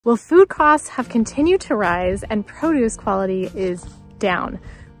Well, food costs have continued to rise and produce quality is down.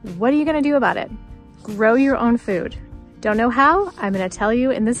 What are you gonna do about it? Grow your own food. Don't know how? I'm gonna tell you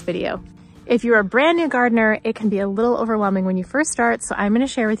in this video. If you're a brand new gardener, it can be a little overwhelming when you first start, so I'm gonna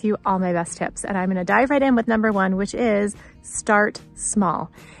share with you all my best tips. And I'm gonna dive right in with number one, which is start small.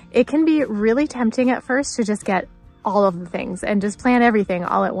 It can be really tempting at first to just get all of the things and just plant everything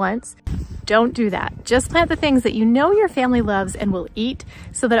all at once. Don't do that. Just plant the things that you know your family loves and will eat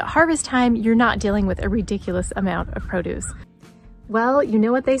so that at harvest time, you're not dealing with a ridiculous amount of produce. Well, you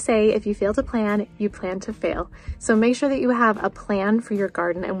know what they say, if you fail to plan, you plan to fail. So make sure that you have a plan for your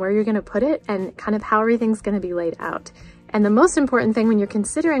garden and where you're gonna put it and kind of how everything's gonna be laid out. And the most important thing when you're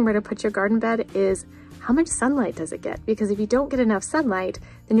considering where to put your garden bed is how much sunlight does it get? Because if you don't get enough sunlight,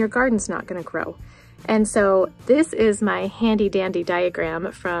 then your garden's not gonna grow. And so this is my handy dandy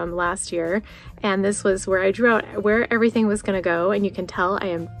diagram from last year. And this was where I drew out where everything was gonna go. And you can tell I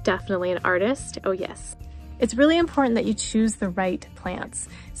am definitely an artist. Oh yes. It's really important that you choose the right plants.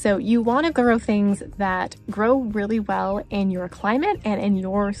 So you wanna grow things that grow really well in your climate and in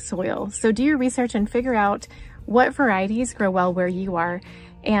your soil. So do your research and figure out what varieties grow well where you are.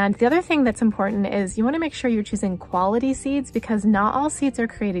 And the other thing that's important is you wanna make sure you're choosing quality seeds because not all seeds are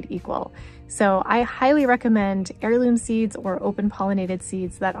created equal. So I highly recommend heirloom seeds or open pollinated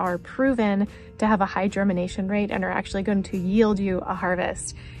seeds that are proven to have a high germination rate and are actually going to yield you a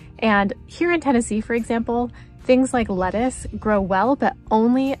harvest. And here in Tennessee, for example, things like lettuce grow well, but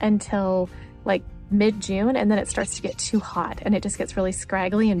only until like mid-June, and then it starts to get too hot and it just gets really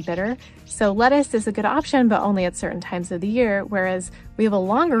scraggly and bitter. So lettuce is a good option, but only at certain times of the year, whereas we have a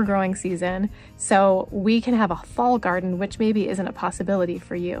longer growing season, so we can have a fall garden, which maybe isn't a possibility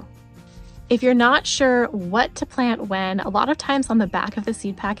for you. If you're not sure what to plant when, a lot of times on the back of the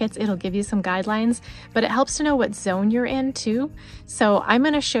seed packets, it'll give you some guidelines, but it helps to know what zone you're in too. So I'm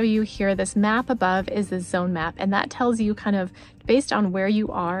gonna show you here, this map above is the zone map, and that tells you kind of based on where you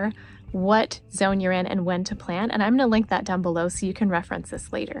are, what zone you're in and when to plant. And I'm gonna link that down below so you can reference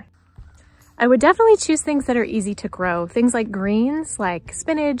this later. I would definitely choose things that are easy to grow. Things like greens, like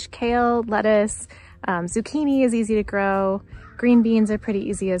spinach, kale, lettuce, zucchini is easy to grow. Green beans are pretty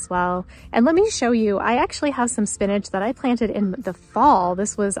easy as well. And let me show you, I actually have some spinach that I planted in the fall.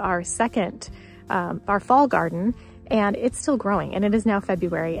 This was our our fall garden, and it's still growing, and it is now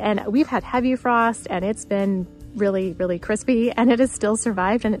February. And we've had heavy frost and it's been really, really crispy, and it has still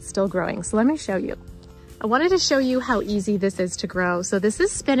survived and it's still growing. So let me show you. I wanted to show you how easy this is to grow. So this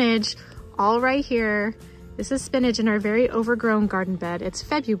is spinach all right here. This is spinach in our very overgrown garden bed. It's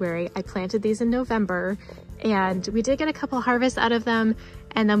February. I planted these in November, and we did get a couple harvests out of them,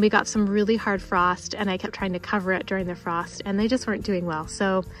 and then we got some really hard frost, and I kept trying to cover it during the frost, and they just weren't doing well.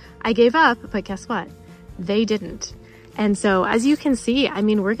 So I gave up, but guess what? They didn't. And so as you can see, I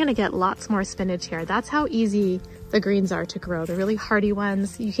mean, we're gonna get lots more spinach here. That's how easy the greens are to grow. They're really hardy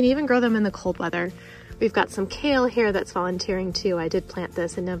ones. You can even grow them in the cold weather. We've got some kale here that's volunteering too. I did plant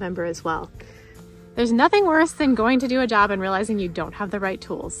this in November as well. There's nothing worse than going to do a job and realizing you don't have the right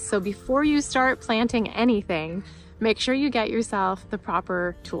tools. So before you start planting anything, make sure you get yourself the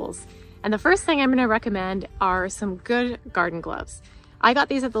proper tools. And the first thing I'm gonna recommend are some good garden gloves. I got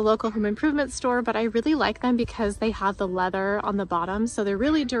these at the local home improvement store, but I really like them because they have the leather on the bottom, so they're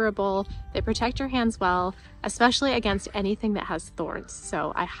really durable. They protect your hands well, especially against anything that has thorns.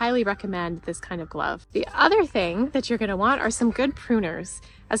 So I highly recommend this kind of glove. The other thing that you're gonna want are some good pruners,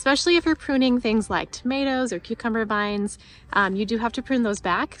 especially if you're pruning things like tomatoes or cucumber vines. You do have to prune those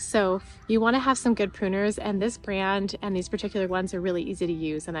back, so you wanna have some good pruners, and this brand and these particular ones are really easy to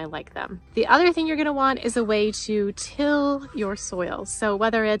use, and I like them. The other thing you're gonna want is a way to till your soil. So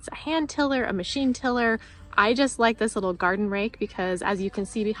whether it's a hand tiller, a machine tiller, I just like this little garden rake because as you can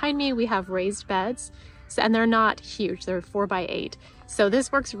see behind me, we have raised beds, and they're not huge, they're 4x8. So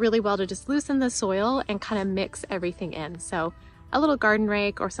this works really well to just loosen the soil and kind of mix everything in. So a little garden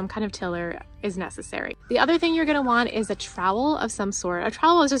rake or some kind of tiller is necessary. The other thing you're gonna want is a trowel of some sort. A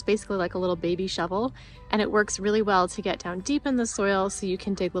trowel is just basically like a little baby shovel, and it works really well to get down deep in the soil so you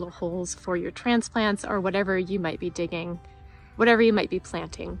can dig little holes for your transplants or whatever you might be digging, whatever you might be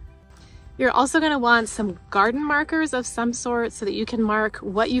planting. You're also gonna want some garden markers of some sort so that you can mark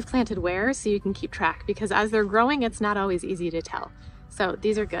what you've planted where so you can keep track, because as they're growing, it's not always easy to tell. So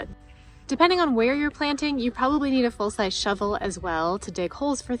these are good. Depending on where you're planting, you probably need a full-size shovel as well to dig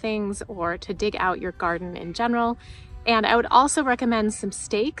holes for things or to dig out your garden in general. And I would also recommend some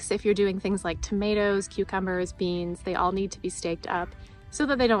stakes if you're doing things like tomatoes, cucumbers, beans. They all need to be staked up so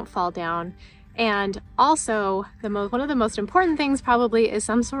that they don't fall down. And also, one of the most important things probably is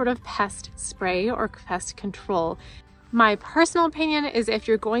some sort of pest spray or pest control. My personal opinion is if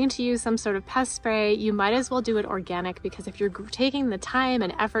you're going to use some sort of pest spray, you might as well do it organic, because if you're taking the time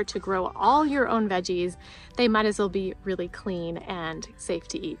and effort to grow all your own veggies, they might as well be really clean and safe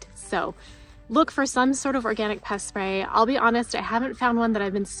to eat. So look for some sort of organic pest spray. I'll be honest, I haven't found one that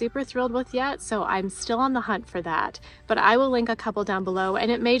I've been super thrilled with yet, so I'm still on the hunt for that. But I will link a couple down below,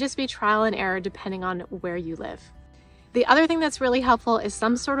 and it may just be trial and error depending on where you live. The other thing that's really helpful is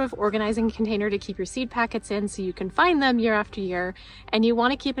some sort of organizing container to keep your seed packets in so you can find them year after year, and you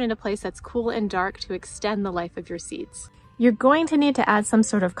want to keep it in a place that's cool and dark to extend the life of your seeds. You're going to need to add some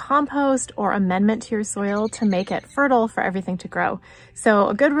sort of compost or amendment to your soil to make it fertile for everything to grow. So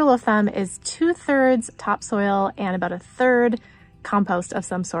a good rule of thumb is 2/3 topsoil and about 1/3 compost of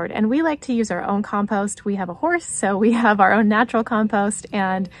some sort. And we like to use our own compost. We have a horse, so we have our own natural compost,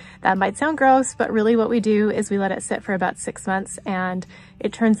 and that might sound gross, but really what we do is we let it sit for about 6 months and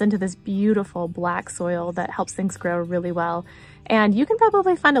it turns into this beautiful black soil that helps things grow really well. And you can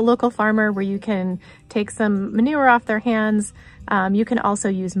probably find a local farmer where you can take some manure off their hands. You can also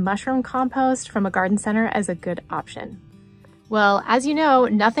use mushroom compost from a garden center as a good option. Well, as you know,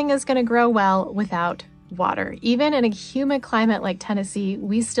 nothing is going to grow well without water. Even in a humid climate like Tennessee,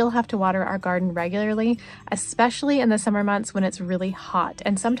 we still have to water our garden regularly, especially in the summer months when it's really hot.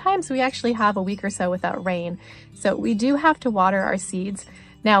 And sometimes we actually have a week or so without rain. So we do have to water our seeds.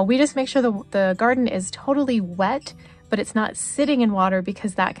 Now, we just make sure the garden is totally wet, but it's not sitting in water,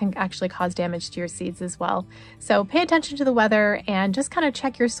 because that can actually cause damage to your seeds as well. So pay attention to the weather and just kind of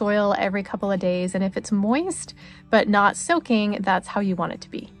check your soil every couple of days. And if it's moist but not soaking, that's how you want it to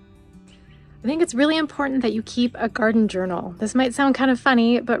be. I think it's really important that you keep a garden journal. This might sound kind of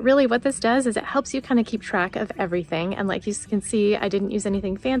funny, but really what this does is it helps you kind of keep track of everything. And like you can see, I didn't use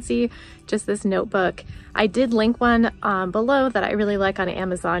anything fancy, just this notebook. I did link one below that I really like on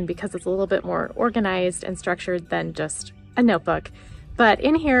Amazon because it's a little bit more organized and structured than just a notebook. But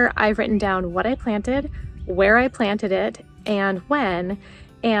in here, I've written down what I planted, where I planted it, and when.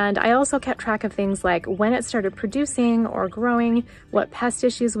 And I also kept track of things like when it started producing or growing, what pest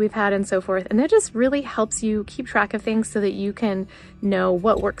issues we've had, and so forth. And that just really helps you keep track of things so that you can know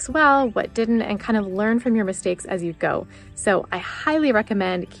what works well, what didn't, and kind of learn from your mistakes as you go. So I highly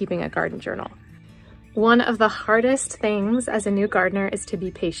recommend keeping a garden journal. One of the hardest things as a new gardener is to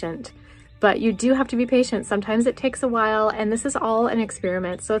be patient. But you do have to be patient. Sometimes it takes a while, and this is all an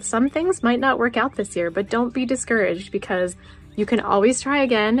experiment. So some things might not work out this year, but don't be discouraged, because you can always try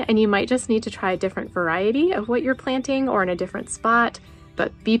again, and you might just need to try a different variety of what you're planting or in a different spot,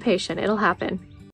 but be patient, it'll happen.